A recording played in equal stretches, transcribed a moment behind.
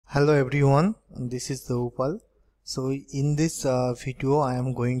Hello everyone, this is Debu Paul. So in this video I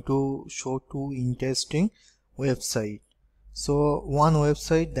am going to show two interesting websites. So one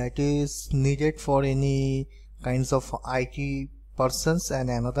website that is needed for any kinds of IT persons, and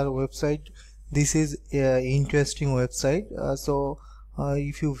another website, this is a interesting website.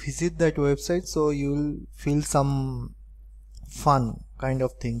 If you visit that website, so you will feel some fun kind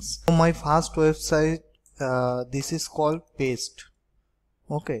of things. So my first website, this is called Paste.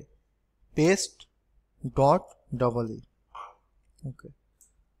 Okay, paste.ee. Okay,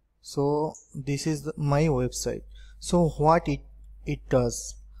 so this is my website. So what it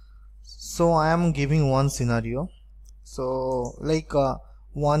does, so I am giving one scenario. So like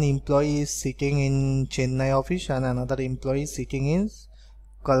one employee is sitting in Chennai office and another employee is sitting in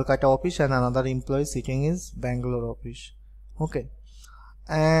Kolkata office and another employee sitting in Bangalore office. Okay,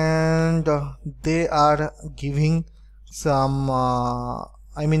 and they are giving some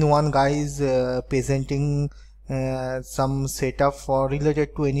one guy is presenting some setup for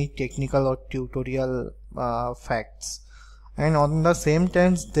related to any technical or tutorial facts, and on the same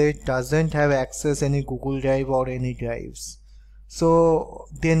time they doesn't have access any Google Drive or any drives, so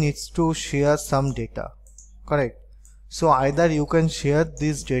they needs to share some data, correct? So either you can share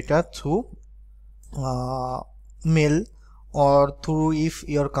this data through mail, or through, if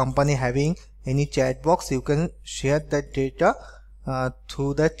your company having any chat box, you can share that data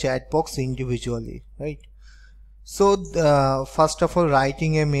through the chat box individually, right? So first of all,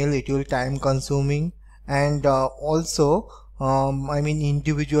 writing a mail, it will time consuming, and also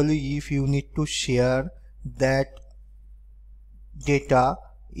individually, if you need to share that data,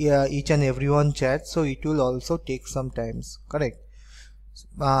 each and everyone chat, so it will also take some times, correct?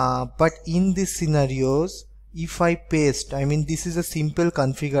 But in these scenarios, if I paste, this is a simple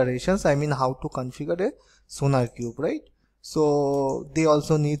configurations, how to configure a SonarQube, right? So they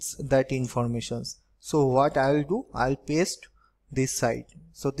also needs that informations. So what I'll do, I'll paste this site.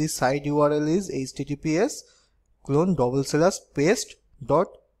 So this site URL is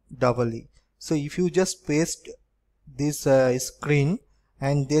https://paste.ee. so if you just paste this screen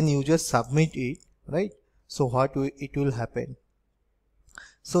and then you just submit it, right? So what it will happen,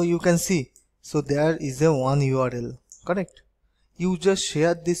 so you can see, so there is a one URL, correct? You just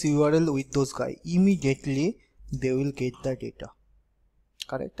share this URL with those guys, immediately they will get the data,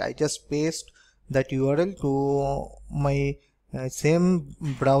 correct? I just paste that URL to my same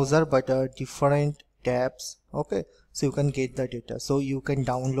browser but different tabs. Okay, so you can get the data, so you can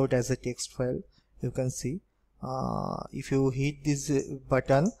download as a text file. You can see if you hit this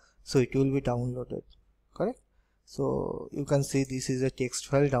button, so it will be downloaded, correct? So you can see this is a text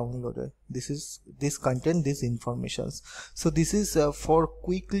file downloaded. This contain these informations. So this is for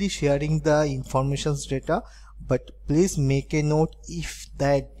quickly sharing the informations data, but please make a note, if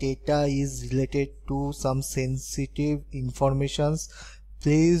that data is related to some sensitive informations,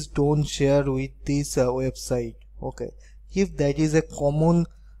 please don't share with this website. Okay, if that is a common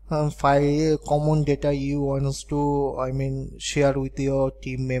file, common data you want to share with your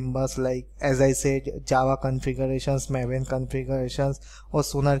team members, like as I said, Java configurations, Maven configurations, or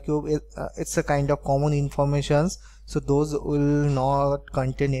SonarQube, it's a kind of common informations, so those will not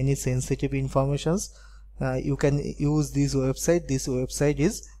contain any sensitive informations. You can use this website. This website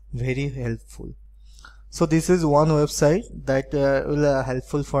is very helpful. So this is one website that will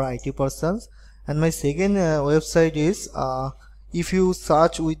helpful for IT persons. And my second website is, if you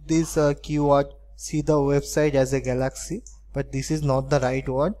search with this keyword, see the website as a galaxy, but this is not the right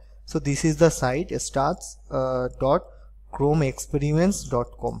word. So this is the site,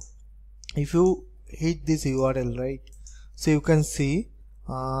 starts.chromeexperiments.com. if you hit this URL, right, so you can see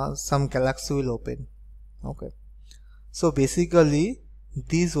some galaxy will open. Okay, so basically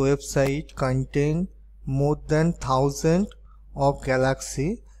this website contain more than 1,000 of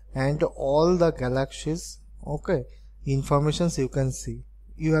galaxy, and all the galaxies, okay, informations you can see.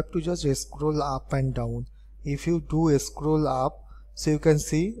 You have to just scroll up and down. If you do scroll up, so you can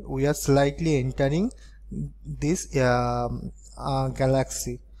see we are slightly entering this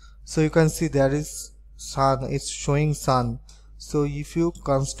galaxy. So you can see there is sun, it's showing sun. So if you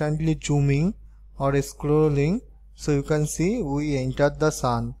constantly zooming or scrolling, so you can see we entered the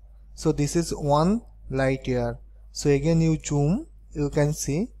sun. So this is 1 light year. So again you zoom, you can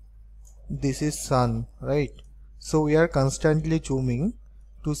see this is sun, right? So we are constantly zooming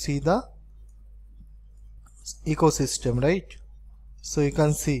to see the ecosystem, right? So you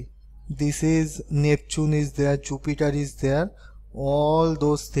can see this is Neptune is there, Jupiter is there, all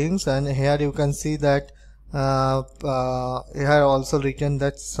those things, and here you can see that here also written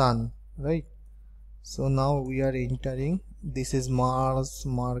that sun, right? So now we are entering this is Mars,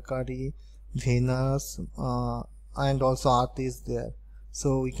 Mercury, Venus, and also Earth is there.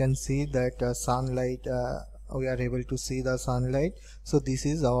 So we can see that sunlight, we are able to see the sunlight. So this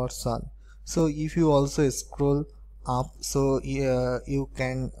is our sun. So if you also scroll up, so you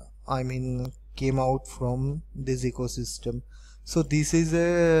can, I mean, came out from this ecosystem. So this is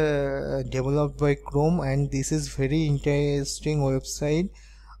developed by Chrome, and this is very interesting website.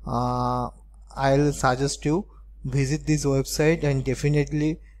 I'll suggest you visit this website, and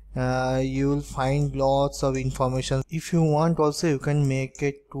definitely you will find lots of information. If you want also, you can make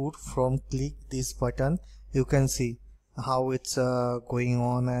a tour from click this button. You can see how it's going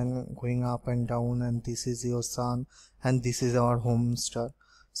on and going up and down, and this is your sun, and this is our home star.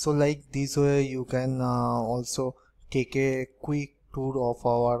 So like this way you can also take a quick tour of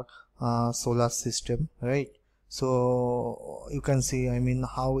our solar system, right? So you can see, I mean,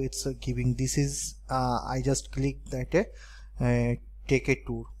 how it's giving. This is I just click that take a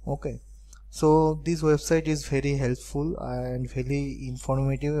tour. Okay, so this website is very helpful and very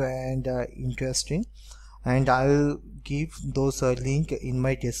informative and interesting, and I'll give those link in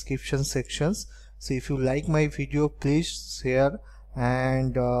my description sections. So if you like my video, please share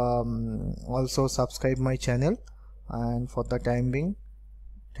and also subscribe my channel. And for the time being,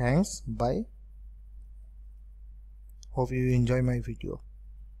 thanks, bye. Hope you enjoy my video.